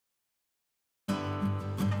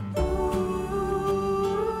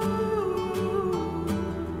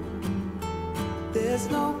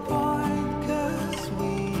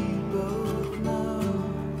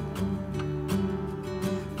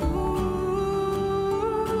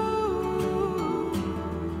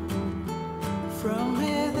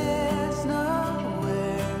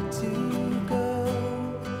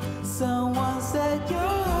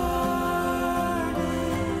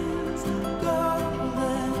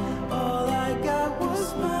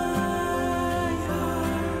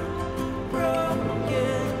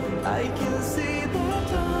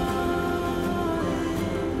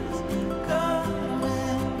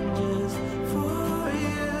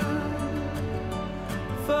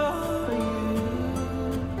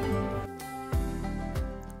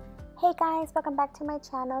Hey guys, welcome back to my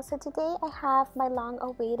channel. So today I have my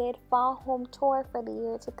long-awaited fall home tour for the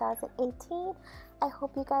year 2018. I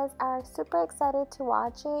hope you guys are super excited to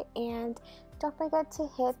watch it, and don't forget to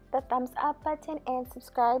hit the thumbs up button and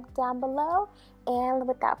subscribe down below. And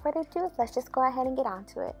without further ado, let's just go ahead and get on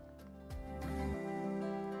to it.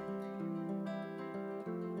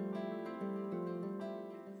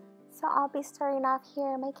 So I'll be starting off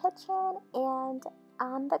here in my kitchen, and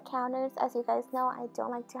on the counters, as you guys know, I don't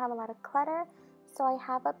like to have a lot of clutter. So I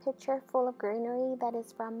have a picture full of greenery that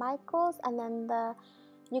is from Michael's, and then the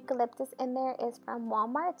eucalyptus in there is from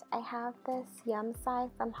Walmart. I have this yum sign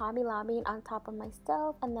from Hobby Lobby on top of my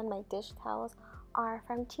stove, and then my dish towels are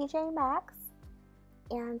from TJ Maxx.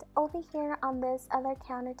 And over here on this other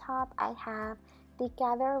countertop, I have the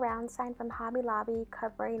Gather Around sign from Hobby Lobby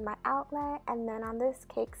covering my outlet. And then on this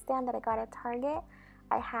cake stand that I got at Target,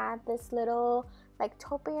 I have this little like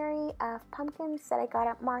topiary of pumpkins that I got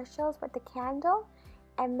at Marshall's with the candle.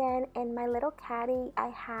 And then in my little caddy, I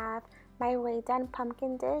have my Rae-Dunn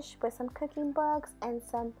pumpkin dish with some cooking books and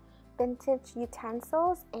some vintage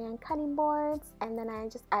utensils and cutting boards. And then I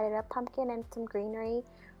just added a pumpkin and some greenery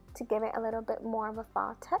to give it a little bit more of a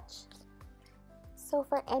fall touch. So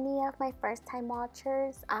for any of my first time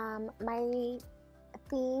watchers, my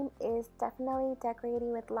theme is definitely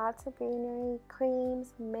decorating with lots of greenery,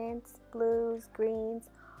 creams, mints, blues, greens,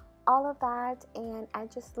 all of that, and I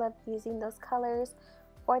just love using those colors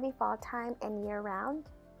for the fall time and year round.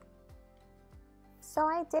 So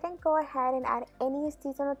I didn't go ahead and add any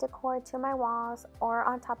seasonal decor to my walls or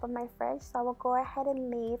on top of my fridge, so I will go ahead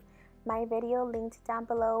and leave my video linked down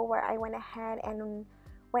below where I went ahead and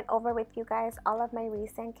went over with you guys all of my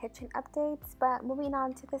recent kitchen updates. But moving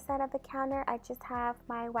on to the side of the counter, I just have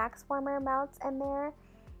my wax warmer melts in there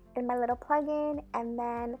and my little plug-in, and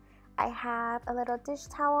then I have a little dish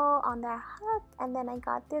towel on that hook, and then I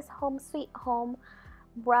got this Home Sweet Home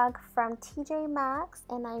rug from TJ Maxx,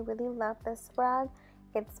 and I really love this rug.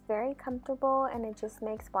 It's very comfortable and it just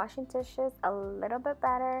makes washing dishes a little bit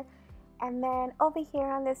better. And then over here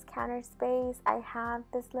on this counter space, I have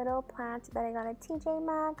this little plant that I got at TJ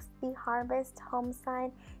Maxx. The Harvest Home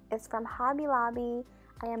sign is from Hobby Lobby.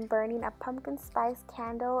 I am burning a pumpkin spice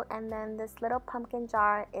candle, and then this little pumpkin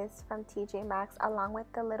jar is from TJ Maxx along with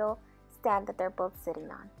the little stand that they're both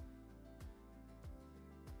sitting on.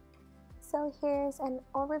 So here's an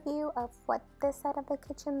overview of what this side of the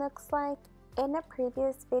kitchen looks like. In a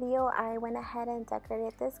previous video, I went ahead and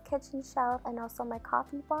decorated this kitchen shelf and also my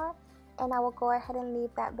coffee bar, and I will go ahead and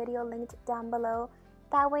leave that video linked down below.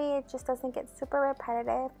 That way it just doesn't get super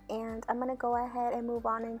repetitive. And I'm going to go ahead and move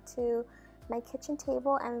on into my kitchen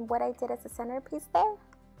table and what I did as a centerpiece there.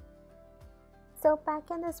 So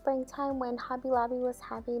back in the springtime when Hobby Lobby was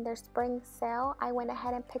having their spring sale, I went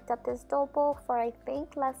ahead and picked up this dough bowl for I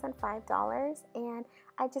think less than $5, and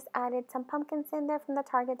I just added some pumpkins in there from the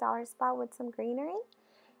Target dollar spot with some greenery.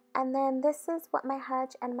 And then this is what my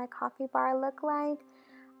hutch and my coffee bar look like.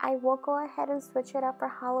 I will go ahead and switch it up for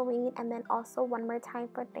Halloween and then also one more time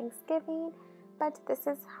for Thanksgiving, but this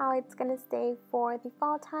is how it's going to stay for the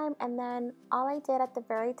fall time. And then all I did at the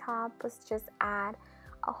very top was just add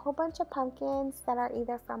a whole bunch of pumpkins that are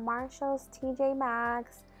either from Marshall's, TJ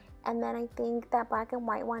Maxx, and then I think that black and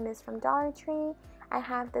white one is from Dollar Tree. I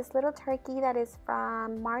have this little turkey that is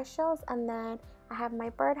from Marshall's, and then I have my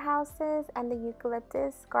birdhouses, and the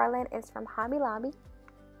eucalyptus garland is from Hobby Lobby.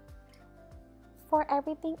 For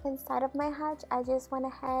everything inside of my hutch, I just went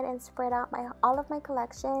ahead and spread out all of my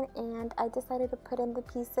collection, and I decided to put in the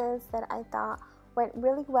pieces that I thought went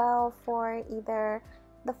really well for either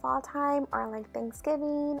the fall time or like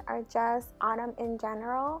Thanksgiving or just autumn in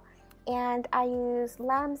general. And I used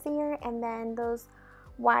lamb's ear and then those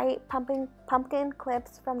white pumpkin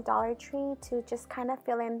clips from Dollar Tree to just kind of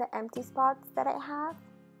fill in the empty spots that I have.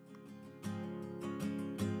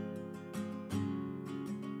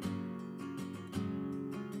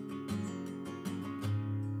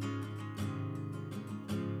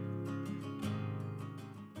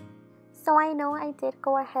 So I know I did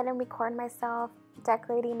go ahead and record myself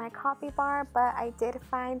decorating my coffee bar, but I did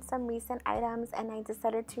find some recent items and I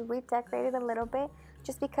decided to redecorate it a little bit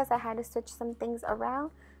just because I had to switch some things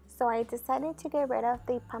around. So I decided to get rid of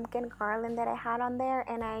the pumpkin garland that I had on there,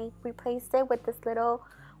 and I replaced it with this little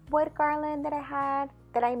wood garland that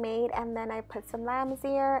I made, and then I put some lamb's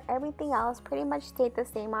ear. Everything else pretty much stayed the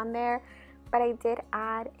same on there, but I did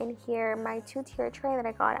add in here my 2-tier tray that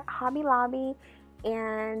I got at Hobby Lobby.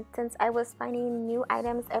 And since I was finding new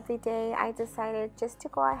items every day, I decided just to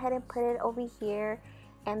go ahead and put it over here,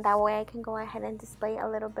 and that way I can go ahead and display a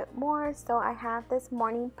little bit more. So I have this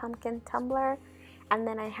morning pumpkin tumbler, and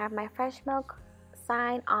then I have my fresh milk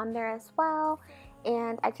sign on there as well.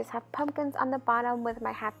 And I just have pumpkins on the bottom with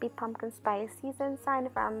my Happy Pumpkin Spice Season sign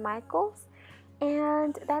from Michaels.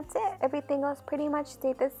 And that's it. Everything else pretty much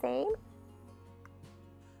stayed the same.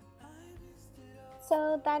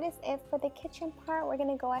 So that is it for the kitchen part. We're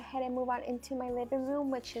gonna go ahead and move on into my living room,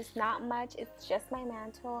 which is not much. It's just my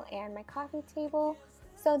mantle and my coffee table.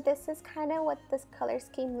 So this is kind of what this color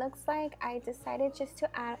scheme looks like. I decided just to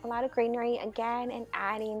add a lot of greenery again and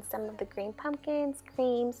adding some of the green pumpkins,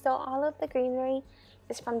 cream. So all of the greenery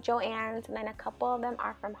is from Joann's, and then a couple of them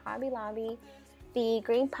are from Hobby Lobby. The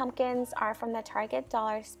green pumpkins are from the Target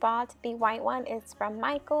dollar spot. The white one is from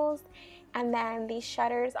Michaels. And then these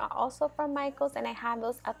shutters are also from Michaels, and I have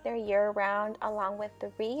those up there year round along with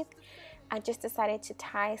the wreath. I just decided to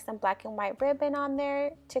tie some black and white ribbon on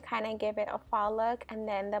there to kind of give it a fall look. And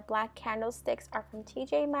then the black candlesticks are from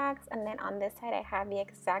TJ Maxx. And then on this side I have the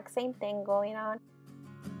exact same thing going on.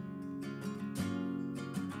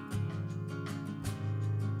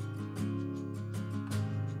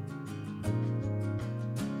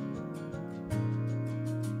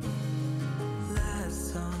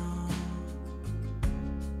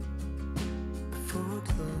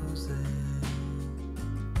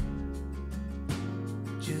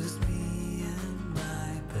 Just me and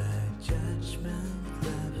my bad judgment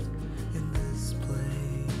left in this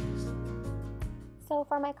place. So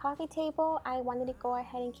for my coffee table, I wanted to go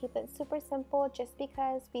ahead and keep it super simple just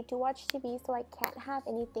because we do watch TV, so I can't have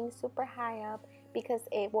anything super high up because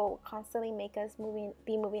it will constantly make us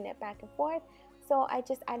be moving it back and forth. So I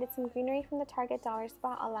just added some greenery from the Target dollar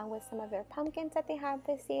spot along with some of their pumpkins that they have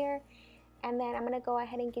this year. And then I'm going to go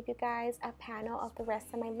ahead and give you guys a panel of the rest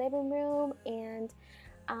of my living room. And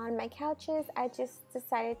on my couches, I just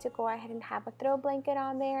decided to go ahead and have a throw blanket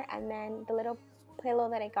on there, and then the little pillow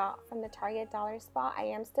that I got from the Target dollar spot. I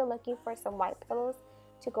am still looking for some white pillows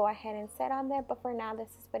to go ahead and set on there, but for now this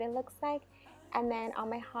is what it looks like. And then on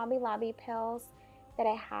my Hobby Lobby pills that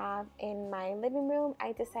I have in my living room,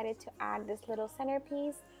 I decided to add this little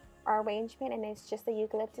centerpiece or arrangement, and it's just a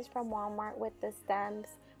eucalyptus from Walmart with the stems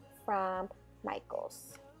from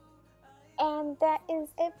Michaels. And that is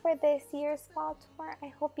it for this year's fall tour. I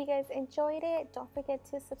hope you guys enjoyed it. Don't forget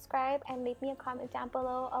to subscribe and leave me a comment down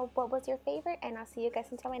below of what was your favorite, and I'll see you guys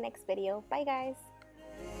until my next video. Bye guys.